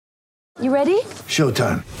You ready?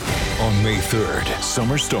 Showtime. On May 3rd,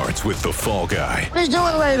 summer starts with The Fall Guy. Let's do it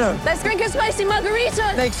later. Let's drink a spicy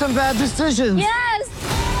margarita. Make some bad decisions. Yes.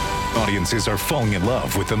 Audiences are falling in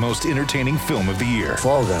love with the most entertaining film of the year.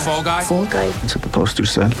 Fall Guy. Fall Guy? Fall Guy. That's what the poster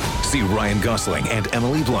said. See Ryan Gosling and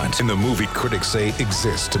Emily Blunt in the movie critics say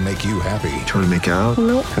exists to make you happy. Trying to make it out?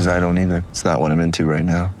 Nope. Because I don't either. It's not what I'm into right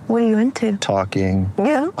now. What are you into? Talking.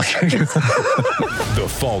 Yeah. The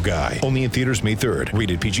Fall Guy. Only in theaters May 3rd.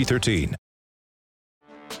 Rated PG-13.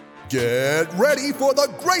 Get ready for the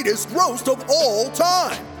greatest roast of all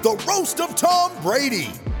time, the Roast of Tom Brady,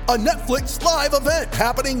 a Netflix live event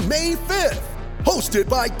happening May 5th. Hosted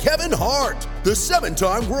by Kevin Hart, the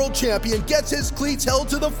 7-time world champion gets his cleats held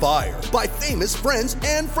to the fire by famous friends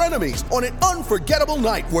and frenemies on an unforgettable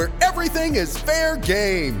night where everything is fair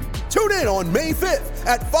game. Tune in on May 5th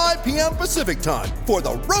at 5 p.m. Pacific time for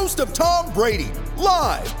the Roast of Tom Brady,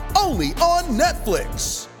 live only on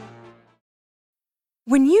Netflix.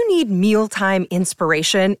 When you need mealtime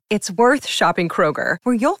inspiration, it's worth shopping Kroger,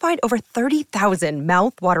 where you'll find over 30,000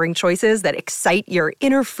 mouth-watering choices that excite your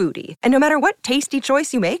inner foodie. And no matter what tasty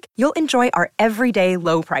choice you make, you'll enjoy our everyday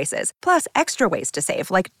low prices, plus extra ways to save,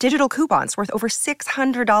 like digital coupons worth over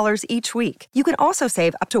 $600 each week. You can also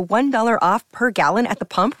save up to $1 off per gallon at the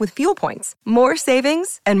pump with fuel points. More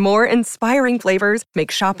savings and more inspiring flavors make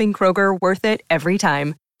shopping Kroger worth it every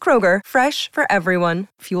time. Kroger, fresh for everyone.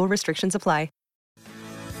 Fuel restrictions apply.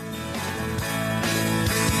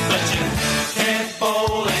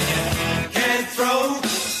 Bowl and you can't throw.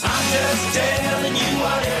 I'm just telling you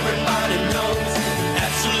what everybody knows.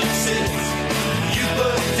 Absolute six. You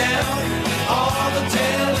put down all the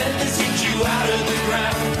talent that's hit you out of the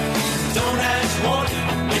ground. Don't ask one,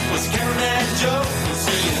 it was Karen and Joe.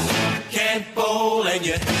 So you can't bowl and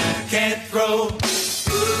you can't throw.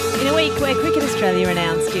 In a week where Cricket Australia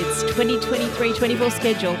announced its 2023-24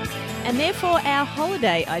 schedule, and therefore our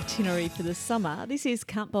holiday itinerary for the summer, this is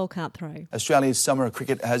Can't Bowl, Can't Throw. Australia's summer of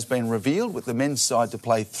cricket has been revealed, with the men's side to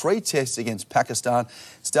play 3 tests against Pakistan,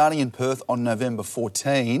 starting in Perth on November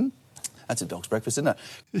 14. That's a dog's breakfast, isn't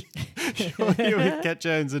it? You're here with Kat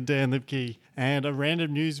Jones and Dan Lipke, and a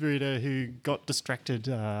random newsreader who got distracted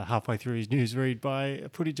halfway through his newsread by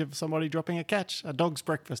footage of somebody dropping a catch, a dog's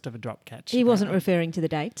breakfast of a drop catch. He wasn't referring to the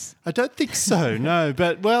dates? I don't think so, no.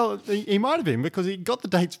 But, well, he might have been, because he got the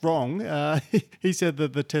dates wrong. He said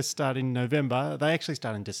that the tests start in November. They actually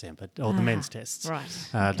start in December, or the men's tests. Right.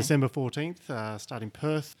 Okay. December 14th, start in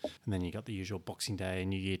Perth. And then you got the usual Boxing Day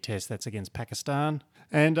and New Year test. That's against Pakistan.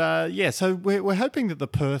 And, so we're hoping that the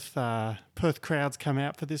Perth crowds come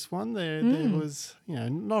out for this one. There was,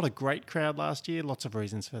 not a great crowd last year. Lots of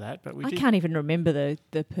reasons for that, but I can't even remember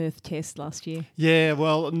the Perth test last year. Yeah,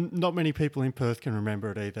 well, not many people in Perth can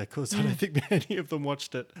remember it either, because I don't think many of them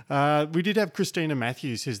watched it. We did have Christina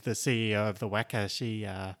Matthews, who's the CEO of the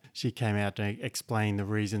WACA. She came out to explain the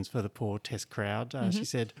reasons for the poor test crowd. She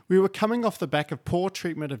said, "We were coming off the back of poor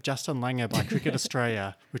treatment of Justin Langer by Cricket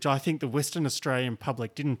Australia, which I think the Western Australian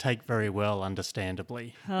public didn't take very well,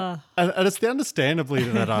 understandably." And it's the understandably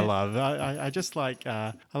that I love. I just like,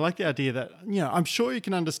 I like the idea that, I'm sure you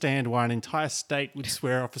can understand why an entire state would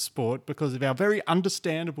swear off a sport because of our very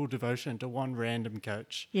understandable devotion to one random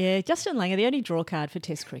coach. Yeah, Justin Langer, the only draw card for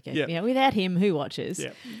Test cricket. Yep. Without him, who watches?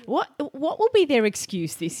 Yep. What will be their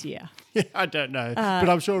excuse this year? Yeah, I don't know, but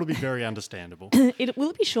I'm sure it'll be very understandable. Will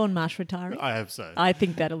it be Sean Marsh retiring? I hope so. I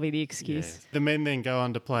think that'll be the excuse. Yeah. The men then go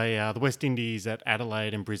on to play the West Indies at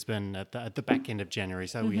Adelaide and Brisbane at the back end of January,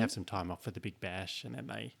 so we have some time off for the Big Bash, and then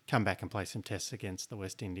they come back and play some tests against the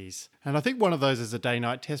West Indies. And I think one of those is a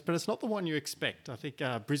day-night test, but it's not the one you expect. I think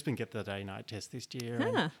Brisbane get the day-night test this year,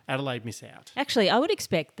 and Adelaide miss out. Actually, I would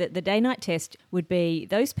expect that the day-night test would be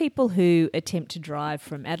those people who attempt to drive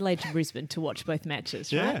from Adelaide to Brisbane to watch both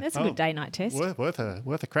matches, right? Yeah. That's a good day-night test. Worth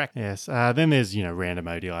a crack. Yes. Then there's, random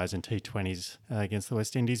ODIs and T20s against the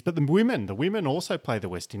West Indies. But the women also play the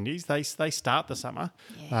West Indies. They start the summer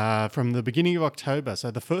from the beginning of October.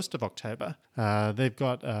 So the 1st of October, they've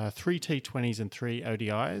got 3 T20s and 3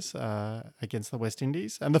 ODIs against the West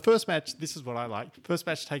Indies. And the first match, this is what I like, first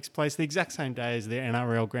match takes place the exact same day as the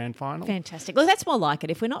NRL Grand Final. Fantastic. Well, that's more like it.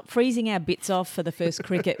 If we're not freezing our bits off for the first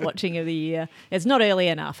cricket watching of the year, it's not early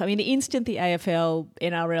enough. I mean, the instant the AFL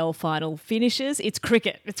NRL final finishes, it's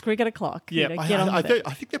cricket. It's cricket o'clock. Yeah, I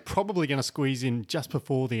think they're probably going to squeeze in just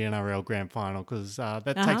before the NRL Grand Final, because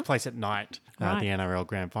that takes place at night, the NRL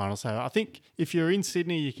Grand Final. final. So I think if you're in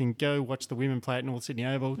Sydney, you can go watch the women play at North Sydney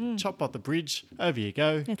Oval, chop off the bridge, over you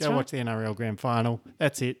go. That's go right. watch the NRL Grand Final.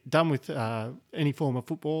 That's it. Done with any form of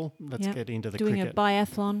football. Let's Yep. get into the Doing cricket. a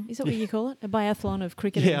biathlon. Is that what you call it? A biathlon of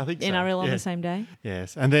cricket Yeah, I and think so. NRL on Yeah. the same day?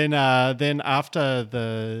 Yes, and then after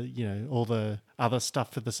the all the other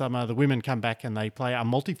stuff for the summer, the women come back and they play a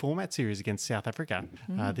multi-format series against South Africa.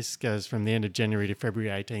 This goes from the end of January to February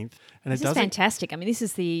 18th, and This is fantastic. I mean, this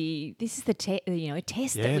is a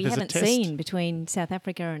test Yeah, that we there's a haven't test. seen between South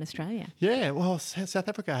Africa and Australia. Yeah, well, South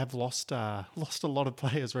Africa have lost a lot of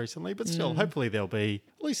players recently, but still, hopefully they'll be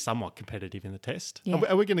at least somewhat competitive in the test. Yeah.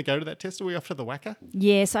 Are we going to go to that test? Are we off to the Wacker?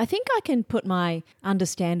 Yes, I think I can put my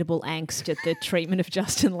understandable angst at the treatment of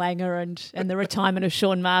Justin Langer and the retirement of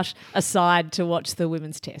Sean Marsh aside to watch the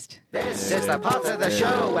women's test. This is the part of the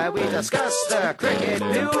show where we discuss the cricket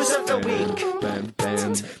news of the week.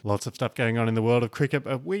 Lots of stuff going on in the world of cricket,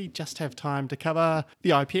 but we just have time to cover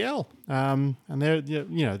the IPL. And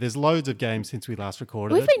there's loads of games since we last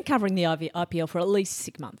recorded We've it. been covering the IPL for at least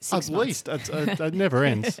 6 months. At least. It never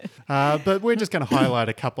ends. But we're just going to highlight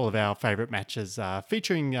a couple of our favourite matches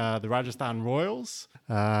featuring the Rajasthan Royals.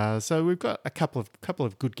 So we've got a couple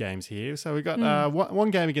of good games here. So we've got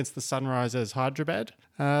one game against the Sunrisers Hyderabad.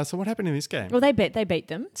 So what happened in this game? Well, they beat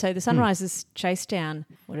them. So the Sunrisers chased down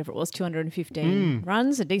whatever it was, 215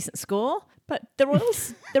 runs, a decent score. But the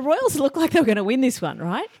Royals looked like they were going to win this one,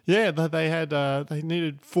 right? Yeah, they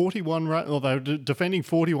needed 41 runs, or they were defending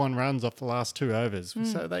 41 runs off the last 2 overs.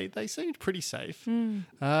 So they seemed pretty safe. And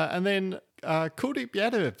then Kuldeep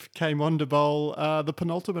Yadav came on to bowl the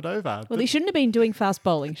penultimate over. Well, he shouldn't have been doing fast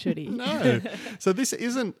bowling, should he? No. So this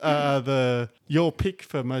isn't your pick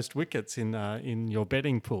for most wickets in your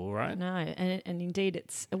betting pool, right? No, and indeed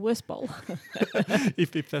it's a worse bowl.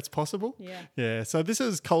 if that's possible. Yeah. Yeah. So this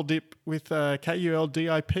is Kuldeep with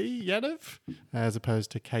KULDIP Yadav as opposed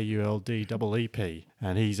to KULDEEP.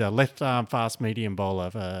 And he's a left arm fast medium bowler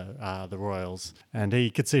for the Royals. And he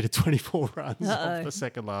conceded 24 runs off the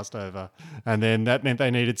second last over. And then that meant they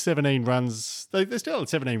needed 17 runs. They still had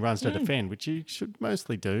 17 runs to defend, which you should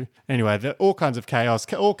mostly do. Anyway, all kinds of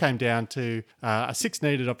chaos. All came down to a 6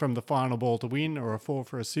 needed from the final ball to win or a 4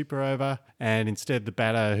 for a super over. And instead the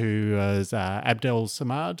batter, who was Abdel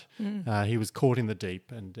Samad, he was caught in the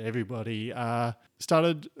deep. And everybody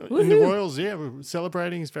started in the Royals, were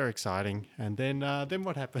celebrating. It's very exciting. And then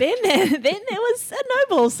what happened? Then there was a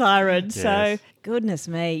no ball siren. Yes. So goodness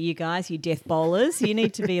me, you guys, you death bowlers, you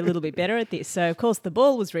need to be a little bit better at this. So of course the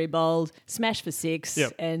ball was re-bowled, smashed for 6,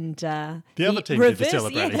 and the other team did the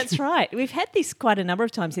celebrating. Yeah, that's right. We've had this quite a number of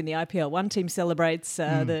times in the IPL. One team celebrates,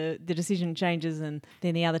 the decision changes, and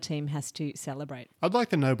then the other team has to celebrate. I'd like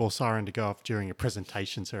the no ball siren to go off during a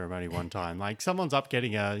presentation ceremony one time. Like someone's up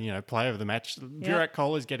getting a player of the match. Virat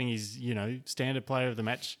Kohli's getting his standard player of the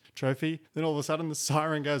match trophy. Then all of a sudden the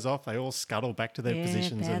siren goes off. They all scuttle back to their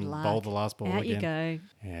positions bad and luck. bowl the last ball Out again. you go.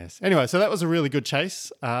 Yes. Anyway, so that was a really good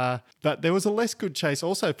chase. But there was a less good chase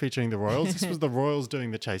also featuring the Royals. This was the Royals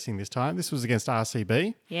doing the chasing this time. This was against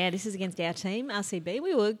RCB. Yeah, this is against our team, RCB.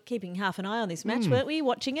 We were keeping half an eye on this match, weren't we?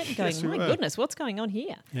 Watching it and going, Yes, we my were. goodness, what's going on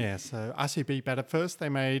here? Yeah, so RCB batted first. They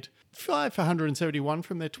made 5 for 171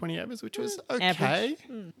 from their 20 overs, which was okay.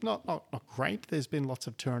 Average. Not great. There's been lots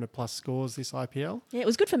of 200-plus scores this IPL. Yeah, it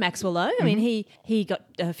was good for Maxwell, though. I mean, he got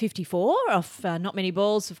 54 off not many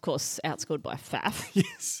balls, of course, outscored by Faf.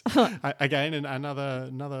 Yes. Again,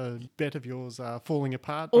 another bet of yours falling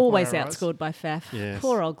apart. before Always our eyes. outscored by Faf. Yes.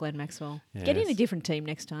 Poor old Glenn Maxwell. Get in Yes. a different team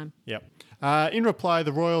next time. Yep. In reply,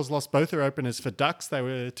 the Royals lost both their openers for ducks. They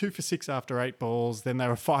were 2 for 6 after 8 balls. Then they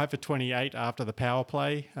were 5 for 28 after the power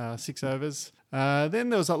play, 6 overs. Then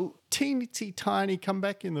there was a teeny tiny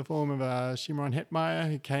comeback in the form of Shimron Hetmeyer,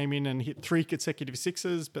 who came in and hit 3 consecutive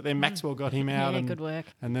sixes, but then Maxwell got him out. Yeah, and, good work.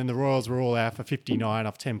 And then the Royals were all out for 59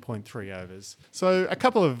 off 10.3 overs. So a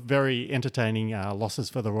couple of very entertaining losses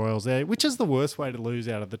for the Royals there. Which is the worst way to lose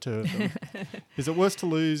out of the two of them? Is it worse to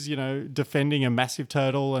lose, defending a massive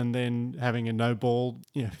total and then having a no ball,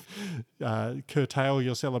 curtail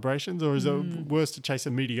your celebrations? Or is it worse to chase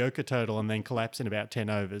a mediocre total and then collapse in about 10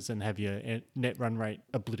 overs and have your net run rate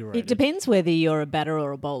obliterated? It depends whether you're a batter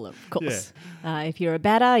or a bowler, of course. If you're a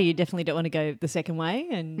batter, you definitely don't want to go the second way,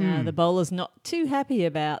 and the bowler's not too happy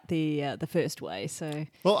about the first way. So,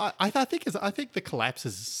 well, I think the collapse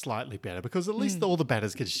is slightly better because at least all the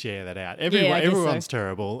batters can share that out. I guess Everyone's so.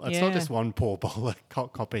 terrible. It's not just one poor bowler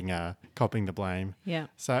copping the blame. Yeah.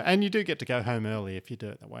 So, and you do get to go home early if you do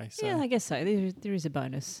it that way. So. yeah, I guess so. There is a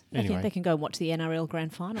bonus. Anyway. They can go and watch the NRL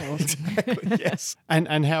Grand Final or something. Yes.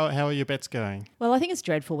 And how are your bets going? Well, I think it's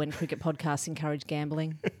dreadful when cricket podcasts encourage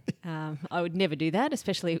gambling. I would never do that,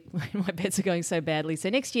 especially when my bets are going so badly. So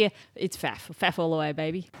next year, it's FAF. FAF all the way,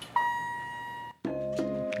 baby.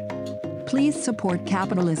 Please support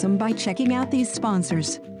capitalism by checking out these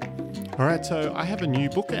sponsors. All right, so I have a new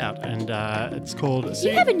book out, and it's called...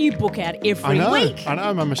 You have a new book out every week. I know,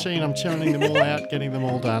 I'm a machine. I'm churning them all out, getting them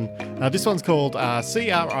all done. This one's called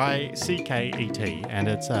CRICKET, and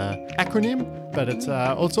it's an acronym, but it's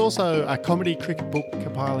also a comedy cricket book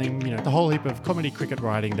compiling, the whole heap of comedy cricket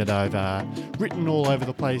writing that I've written all over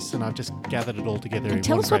the place, and I've just gathered it all together in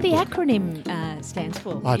Tell one us what the great book. acronym stands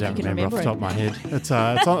for. I don't remember off the top of my head. It's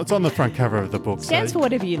on the front cover of the book. Stands for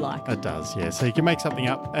whatever you like. It does, yeah. So you can make something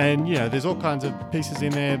up, and there's all kinds of pieces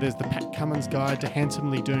in there. There's the Pat Cummins Guide to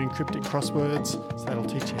Handsomely Doing Cryptic Crosswords. So that'll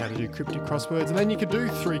teach you how to do cryptic crosswords, and then you can do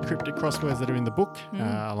 3 cryptic crosswords that are in the book,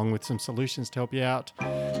 along with some solutions to help you out.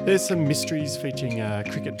 There's some mysteries featuring a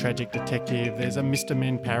cricket tragic detective. There's a Mr.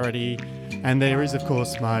 Men parody, and there is, of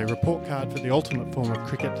course, my report card for the ultimate form of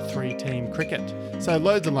cricket, 3-team cricket. So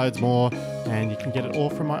loads and loads more, and you can get it all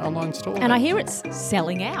from my online store. And I hear it's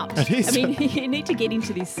selling out. It is. I mean, you need to get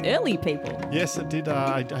into this early, people. Yes, it did.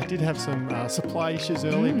 I did have some supply issues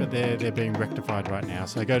early, but they're being rectified right now.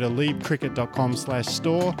 So go to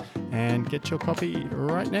leebcricket.com/store and get your copy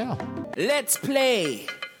right now. Let's play.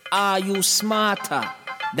 Are you smarter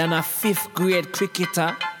than a 5th grade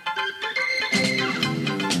cricketer?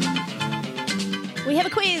 We have a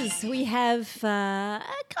quiz. We have a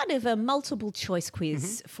kind of a multiple choice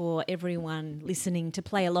quiz for everyone listening to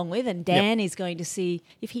play along with. And Dan is going to see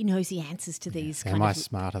if he knows the answers to these. Am I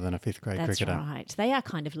smarter than a 5th grade cricketer? That's right. They are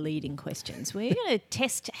kind of leading questions. We're going to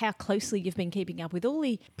test how closely you've been keeping up with all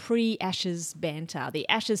the pre-Ashes banter, the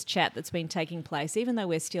Ashes chat that's been taking place, even though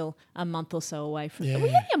we're still a month or so away from... Are we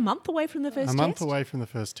only a month away from the first test? A month away from the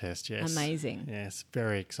first test, yes. Amazing. Yes,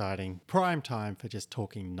 very exciting. Prime time for just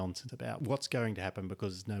talking nonsense about what's going to happen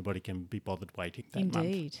because nobody can be bothered waiting that month.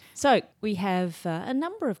 Indeed. So we have a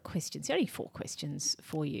number of questions, only 4 questions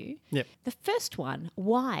for you. Yep. The first one,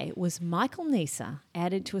 why was Michael Neser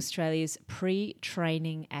added to Australia's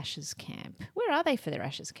pre-training Ashes camp? Where are they for their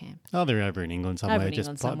Ashes camp? Oh, they're over in England somewhere. Over in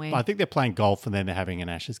England somewhere. I think they're playing golf and then they're having an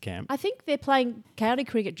Ashes camp. I think they're playing county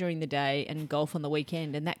cricket during the day and golf on the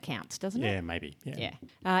weekend, and that counts, doesn't it? Yeah, maybe. Yeah.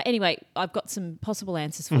 Anyway, I've got some possible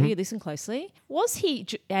answers for you. Listen closely. Was he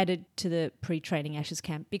added to the pre-training Ashes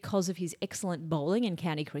camp because of his excellent bowling in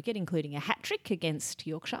county cricket, including a hat-trick against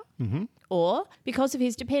Yorkshire? Or because of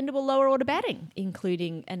his dependable lower order batting,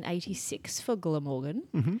 including an 86 for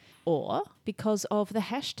Glamorgan? Or because of the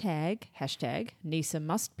hashtag Neser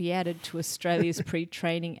must be added to Australia's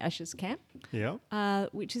pre-training Ashes camp? Yeah.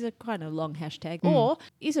 Which is a kind of long hashtag. Or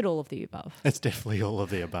is it all of the above? It's definitely all of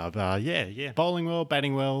the above. Yeah. Bowling well,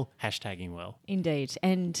 batting well, hashtagging well. Indeed.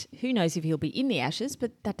 And who knows if he'll be in the Ashes,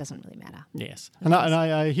 but that doesn't really matter. Yes. And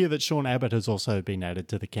I hear that Sean Abbott has also been added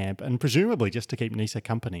to the camp, and presumably just to keep Neser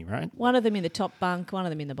company, right? One of them in the top bunk, one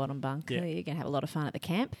of them in the bottom bunk. Yeah. You're going to have a lot of fun at the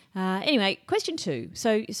camp. Anyway, question 2.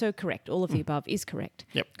 So correct. All of the above is correct.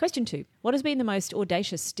 Yep. Question 2. What has been the most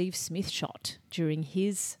audacious Steve Smith shot during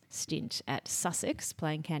his stint at Sussex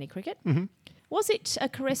playing county cricket? Was it a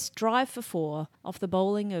caress drive for 4 off the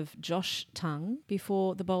bowling of Josh Tongue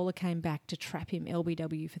before the bowler came back to trap him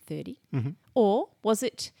LBW for 30? Or was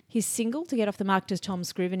it his single to get off the mark to Tom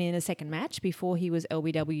Scriven in a second match before he was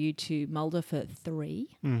LBW to Mulder for 3?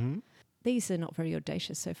 These are not very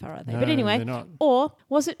audacious so far, are they? No, but anyway, they're not. Or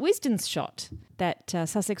was it Wisden's shot that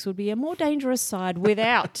Sussex would be a more dangerous side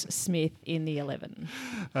without Smith in the 11?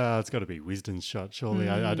 It's got to be Wisden's shot, surely.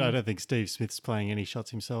 I don't think Steve Smith's playing any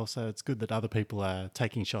shots himself, so it's good that other people are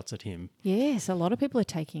taking shots at him. Yes, a lot of people are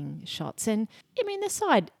taking shots. And, I mean, the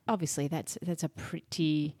side, obviously, that's a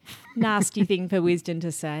pretty nasty thing for Wisden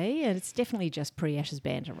to say. And it's definitely just pre-Ashes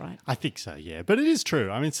banter, right? I think so, yeah. But it is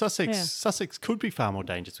true. I mean, Sussex could be far more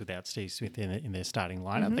dangerous without Steve Smith in their starting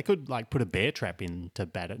lineup. They could, put a bear trap in to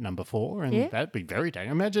bat at number 4, and that'd be very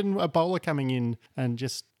dangerous. Imagine a bowler coming in and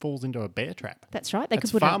just falls into a bear trap. That's right.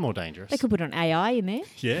 That's far more dangerous. They could put an AI in there.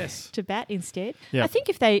 Yes. To bat instead. Yep. I think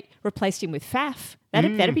if they replaced him with Faf,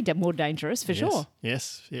 that'd be more dangerous for sure.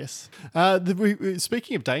 Yes.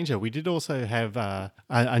 Speaking of danger, we did also have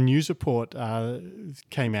a news report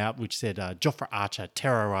came out which said Jofra Archer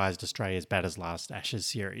terrorised Australia's batters last Ashes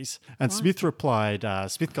series. And Smith replied,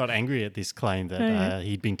 Smith got angry at this claim that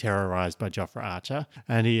he'd been terrorised by Jofra Archer.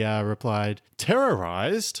 And he replied,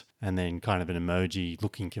 terrorised? and then kind of an emoji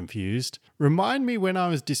looking confused. Remind me when I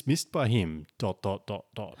was dismissed by him, ...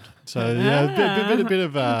 So, yeah, a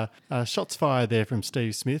bit of shots fired there from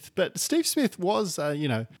Steve Smith. But Steve Smith was,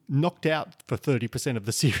 knocked out for 30% of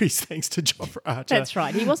the series thanks to Jofra Archer. That's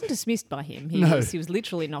right. He wasn't dismissed by him. He was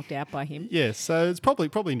literally knocked out by him. Yes, so it's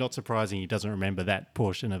probably not surprising he doesn't remember that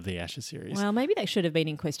portion of the Ashes series. Well, maybe they should have been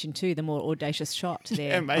in question 2, the more audacious shot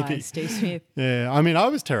there by Steve Smith. Yeah, I mean, I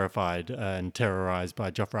was terrified and terrorised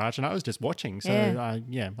by Jofra Archer, and I was just watching. So,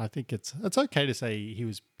 I think it's okay to say he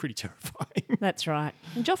was pretty terrifying. That's right.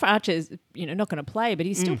 And Jofra Archer is, not going to play, but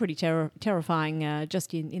he's still pretty terrifying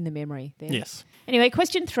just in the memory there. Yes. Anyway,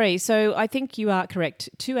 question 3. So I think you are correct.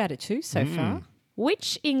 2 out of 2 so far.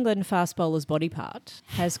 Which England fast bowler's body part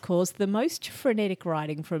has caused the most frenetic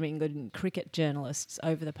writing from England cricket journalists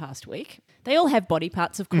over the past week? They all have body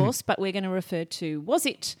parts, of course, but we're going to refer to, was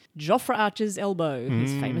it Jofra Archer's elbow,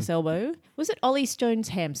 his famous elbow? Was it Ollie Stone's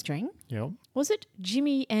hamstring? Yep. Was it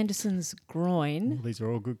Jimmy Anderson's groin? Well, these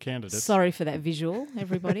are all good candidates. Sorry for that visual,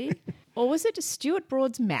 everybody. Or was it Stuart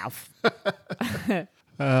Broad's mouth?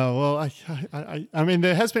 Well, I mean,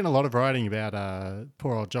 there has been a lot of writing about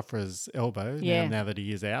poor old Jofra's elbow now that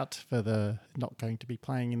he is out for the not going to be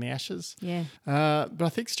playing in the Ashes. Yeah. But I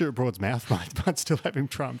think Stuart Broad's mouth might still have him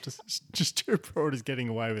trumped. Just Stuart Broad is getting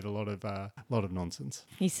away with a lot of nonsense.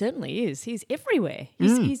 He certainly is. He's everywhere.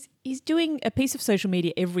 He's doing a piece of social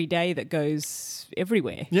media every day that goes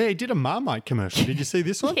everywhere. Yeah, he did a Marmite commercial. Did you see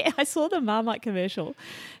this one? Yeah, I saw the Marmite commercial.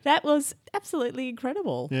 That was absolutely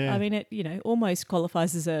incredible. Yeah. I mean, it almost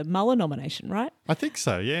qualifies as a Muller nomination, right? I think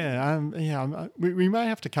so, yeah. We may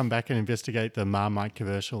have to come back and investigate the Marmite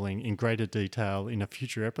commercial in greater detail in a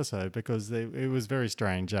future episode because it was very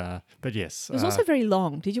strange. But yes. It was also very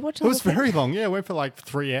long. Did you watch it? It was very long, yeah. It went for like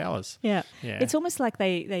 3 hours. Yeah. It's almost like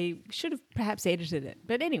they should have perhaps edited it.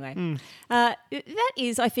 But anyway, that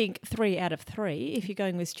is, I think, 3 out of 3 if you're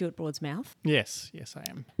going with Stuart Broad's mouth. Yes, I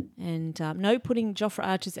am. And no putting Jofra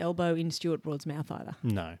Archer's elbow in Stuart Broad's mouth either.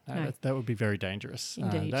 No. That would be very dangerous.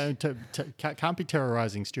 Indeed. Can't be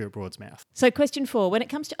terrorising Stuart Broad's mouth. So question 4, when it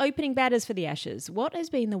comes to opening batters for the Ashes, what has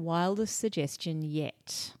been the wildest suggestion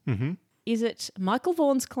yet? Mm-hmm. Is it Michael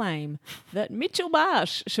Vaughan's claim that Mitchell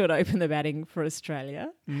Marsh should open the batting for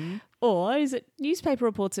Australia? Mm-hmm. Or is it newspaper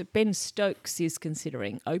reports that Ben Stokes is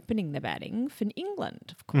considering opening the batting for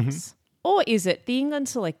England, of course? Mm-hmm. Or is it the England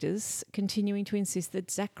selectors continuing to insist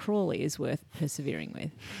that Zach Crawley is worth persevering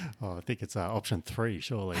with? Oh, I think it's option 3,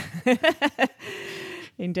 surely.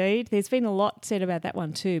 Indeed. There's been a lot said about that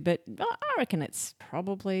one too, but I reckon it's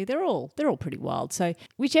probably, they're all pretty wild. So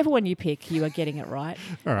whichever one you pick, you are getting it right.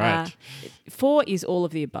 All right. 4 is all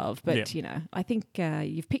of the above, but yep. I think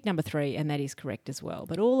you've picked number 3 and that is correct as well.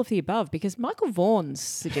 But all of the above, because Michael Vaughan's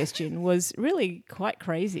suggestion was really quite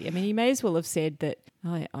crazy. I mean, he may as well have said that,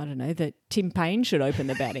 I don't know, that Tim Payne should open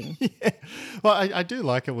the batting. Yeah. Well, I do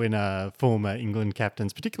like it when former England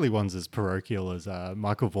captains, particularly ones as parochial as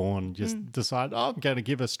Michael Vaughan, just decide, I'm going to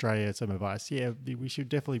give Australia some advice. Yeah, we should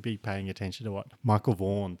definitely be paying attention to what Michael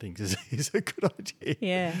Vaughan thinks is a good idea.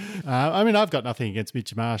 Yeah. I mean, I've got nothing against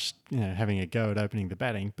Mitch Marsh, having a go at opening the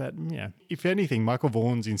batting, but if anything, Michael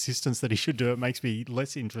Vaughan's insistence that he should do it makes me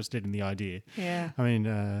less interested in the idea. Yeah. I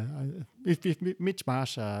mean, if Mitch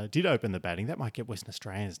Marsh did open the batting, that might get Western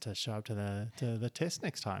Australians to show up to the test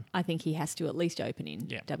next time. I think he has to at least open in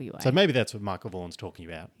WA. So maybe that's what Michael Vaughan's talking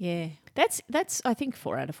about. Yeah. That's I think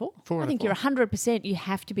 4 out of 4. I think you're 100%. You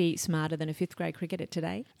have to be smarter than a 5th grade cricketer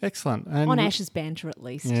today. Excellent. And on Ashes banter at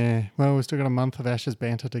least. Yeah. Well, we've still got a month of Ashes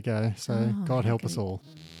banter to go, so God help us all.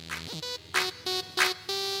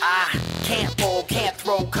 Can't bowl, can't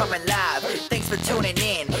throw, coming live. Thanks for tuning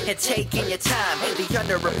in and taking your time. The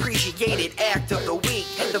underappreciated act of the week,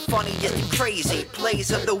 the funniest and crazy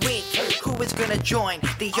plays of the week. Who is gonna join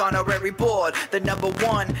the honorary board? The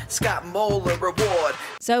 #1 Scott Moeller Award.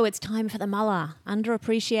 So it's time for the Muller,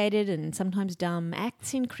 underappreciated and sometimes dumb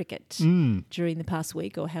acts in cricket during the past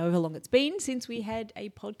week or however long it's been since we had a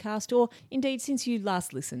podcast, or indeed since you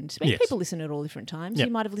last listened. Many people listen at all different times. Yep.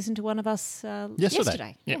 You might have listened to one of us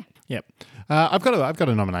yesterday. Yep. I've got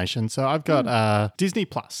a nomination. So I've got Disney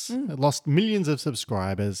Plus. It lost millions of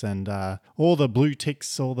subscribers, and all the blue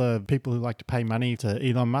ticks, all the people who like to pay money to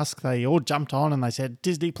Elon Musk, they all jumped on and they said,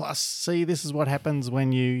 Disney Plus, see, this is what happens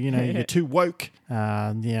when you're too woke.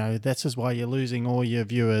 That's just why you're losing all your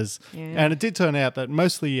viewers. Yeah. And it did turn out that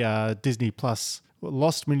mostly Disney Plus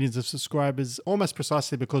lost millions of subscribers almost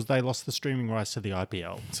precisely because they lost the streaming rights to the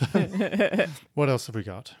IPL. So what else have we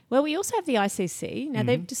got? Well, we also have the ICC. Now,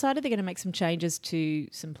 they've decided they're going to make some changes to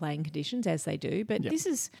some playing conditions, as they do, but this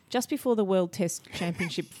is just before the World Test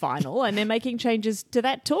Championship final, and they're making changes to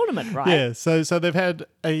that tournament, right? Yeah, so they've had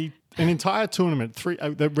an entire tournament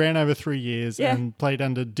that ran over 3 years and played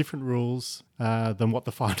under different rules than what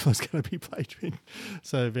the final is going to be played in.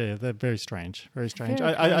 So, yeah, they're very strange. Very strange.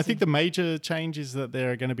 I think the major change is that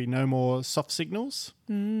there are going to be no more soft signals.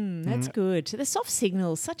 That's good. The soft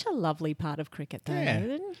signal is such a lovely part of cricket, though. Yeah.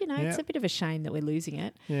 And, it's a bit of a shame that we're losing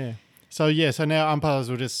it. Yeah. So now umpires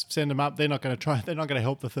will just send them up. They're not going to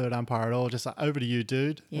help the third umpire at all. Just over to you,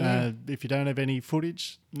 dude. Yeah. If you don't have any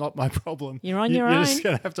footage, not my problem. You're on your own. You're just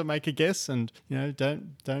going to have to make a guess, and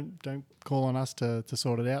don't call on us to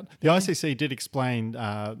sort it out. The ICC did explain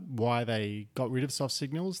why they got rid of soft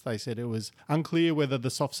signals. They said it was unclear whether the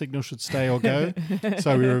soft signal should stay or go.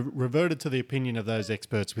 So we reverted to the opinion of those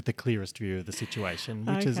experts with the clearest view of the situation,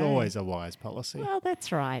 which is always a wise policy. Well,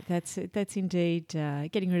 that's right. That's indeed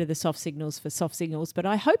getting rid of the soft signals for soft signals. But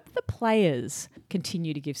I hope the players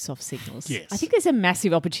continue to give soft signals. Yes. I think there's a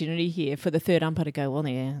massive opportunity here for the third umpire to go, well,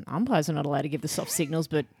 the umpires are not allowed to give the soft signals,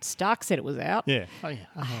 but Stark said it was out. Yeah.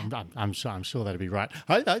 I'm sure that'd be right.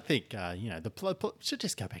 I think the should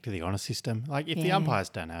just go back to the honour system. Like if the umpires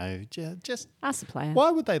don't know, just ask the player. Why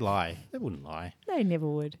would they lie? They wouldn't lie. They never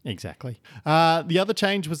would. Exactly. The other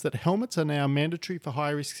change was that helmets are now mandatory for high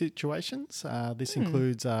risk situations. This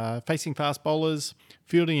includes facing fast bowlers,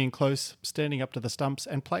 fielding in close, standing up to the stumps,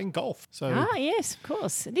 and playing golf. So yes, of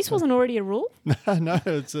course. This wasn't already a rule. No,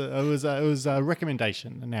 it was a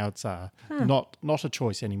recommendation, and now it's not a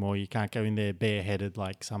choice anymore. You can't go in there bareheaded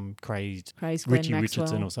like some crazed Richie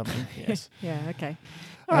Richardson or something. Yes. Yeah. Okay.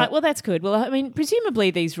 All right. Well, that's good. Well, I mean, presumably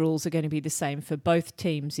these rules are going to be the same for both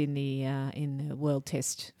teams in the World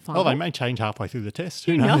Test final. Oh, they may change halfway through the test.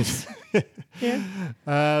 Who knows?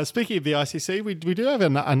 Yeah. Speaking of the ICC, we do have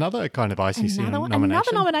another kind of ICC nomination.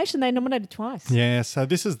 Another nomination. They nominated twice. Yeah. So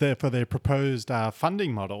this is for their proposed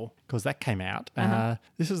funding model, because that came out.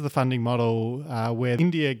 This is the funding model where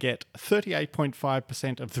India get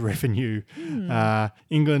 38.5% of the revenue,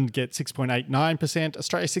 England get 6.89%,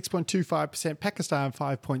 Australia 6.25%, Pakistan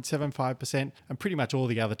 5.75%, and pretty much all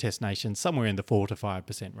the other test nations somewhere in the 4 to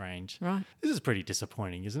 5% range. Right. This is pretty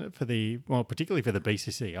disappointing, isn't it? Particularly for the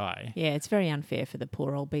BCCI. Yeah, it's very unfair for the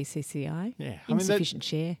poor old BCCI. Yeah, insufficient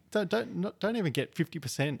share. Don't even get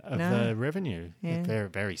 50% of the revenue. Yeah. Very,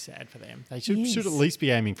 very sad for them. They should at least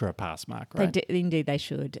be aiming for a pass mark, right? Indeed, they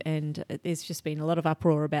should. And there's just been a lot of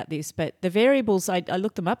uproar about this. But the variables, I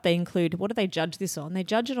looked them up. They include, what do they judge this on? They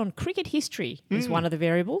judge it on cricket history is one of the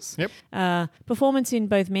variables. Yep. Performance in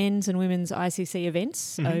both men's and women's ICC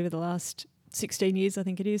events over the last 16 years, I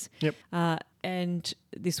think it is. Yep. And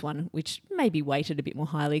this one, which may be weighted a bit more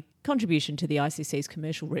highly, contribution to the ICC's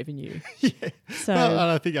commercial revenue. Yeah. So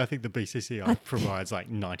I think the BCCI provides like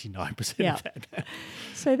 99% of that.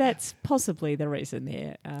 So that's possibly the reason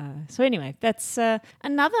there. So anyway, that's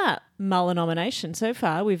another Muller nomination. So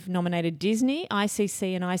far, we've nominated Disney,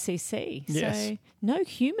 ICC and ICC. Yes. So no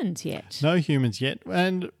humans yet. No humans yet.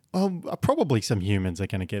 And probably some humans are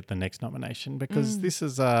going to get the next nomination, because this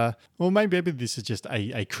is maybe this is just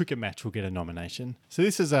a cricket match will get a nomination. So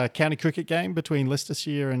this is a county cricket game between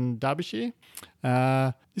Leicestershire and Derbyshire.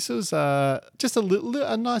 This was just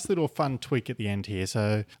a nice little fun tweak at the end here.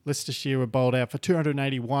 So Leicestershire were bowled out for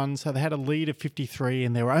 281, so they had a lead of 53,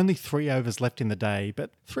 and there were only 3 overs left in the day.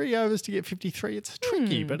 But 3 overs to get 53, it's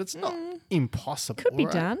tricky, but it's not impossible. Could be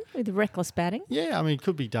done with reckless batting. Yeah, I mean, it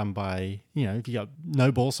could be done by, if you got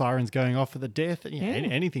no ball sirens going off for the death,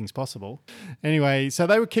 anything's possible. Anyway, so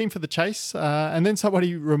they were keen for the chase, and then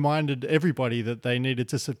somebody reminded everybody that they needed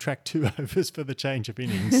to subtract 2 overs for the change of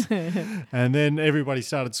innings. And then everybody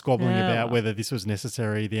started squabbling about whether this was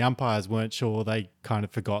necessary. The umpires weren't sure. They kind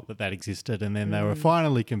of forgot that existed, and then they were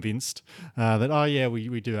finally convinced that,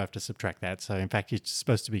 we do have to subtract that. So in fact, you're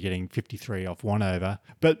supposed to be getting 53 off 1 over.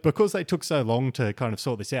 But because they took so long to kind of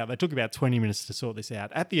sort this out, they took about 20 minutes to sort this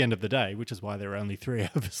out at the end of the day, which is why there were only 3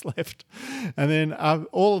 overs left. And then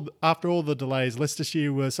after all the delays,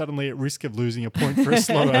 Leicestershire were suddenly at risk of losing a point for a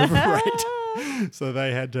slow over rate. So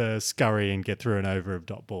they had to scurry and get through an over of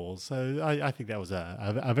dot balls. So I think that was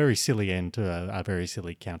a very silly end to a very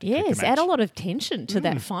silly county cricket match. Add a lot of tension to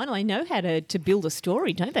that final. They know how to build a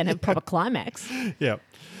story, don't they? And have a proper climax. Yeah.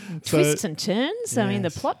 Twists and turns. I mean, the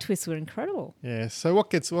Yes. plot twists were incredible. Yeah. So what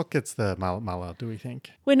gets the mullah, do we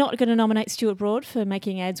think? We're not going to nominate Stuart Broad for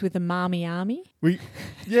making ads with the Marmy Army.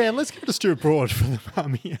 Let's give it to Stuart Broad for the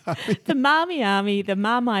Marmy Army. The Marmy Army, the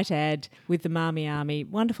Marmite ad with the Marmy Army.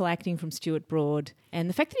 Wonderful acting from Stuart Broad. And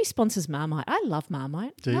the fact that he sponsors Marmite. I love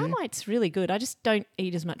Marmite. Do you? Marmite's really good. I just don't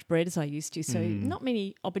eat as much bread as I used to. So not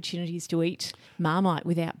many opportunities to eat Marmite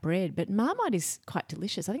without bread. But Marmite is quite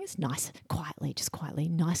delicious. I think it's nice, just quietly,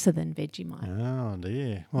 nicer than Vegemite. Oh,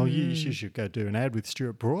 dear. Well, you should go do an ad with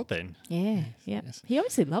Stuart Broad then. Yeah, yeah. Yes. He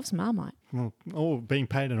obviously loves Marmite. Well, being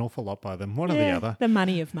paid an awful lot by them. One or the other. The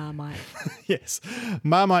money of Marmite. Yes.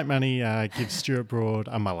 Marmite money gives Stuart Broad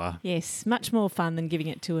a mullah. Yes, much more fun than giving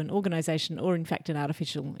it to an organisation or, in fact, an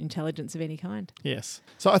artificial intelligence of any kind. Yes.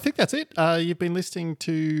 So I think that's it. You've been listening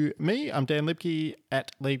to me. I'm Dan Libke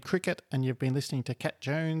at Lead Cricket, and you've been listening to Kat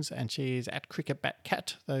Jones, and she is at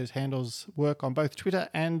CricketBatCat. Those handles work on both Twitter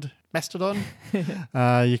and Mastodon.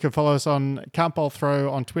 You can follow us on Can't Bowl Throw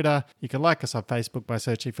on Twitter. You can like us on Facebook by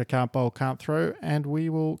searching for Can't Bowl, Can't Throw, and we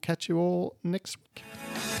will catch you all next week.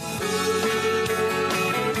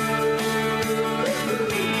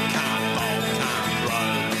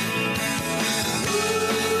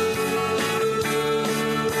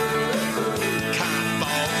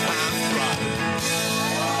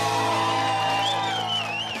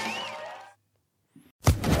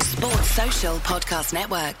 Sports Social Podcast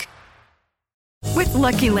Network. With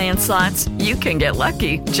Lucky Land Slots, you can get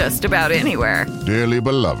lucky just about anywhere. Dearly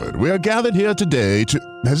beloved, we are gathered here today to...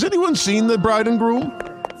 Has anyone seen the bride and groom?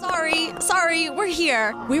 Sorry, we're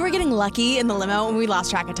here. We were getting lucky in the limo and we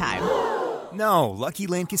lost track of time. No, Lucky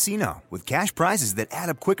Land Casino, with cash prizes that add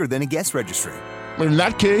up quicker than a guest registry. In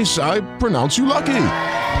that case, I pronounce you lucky.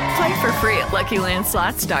 Play for free at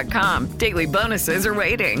LuckyLandSlots.com. Daily bonuses are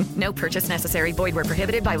waiting. No purchase necessary. Void where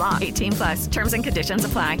prohibited by law. 18+. Terms and conditions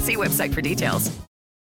apply. See website for details.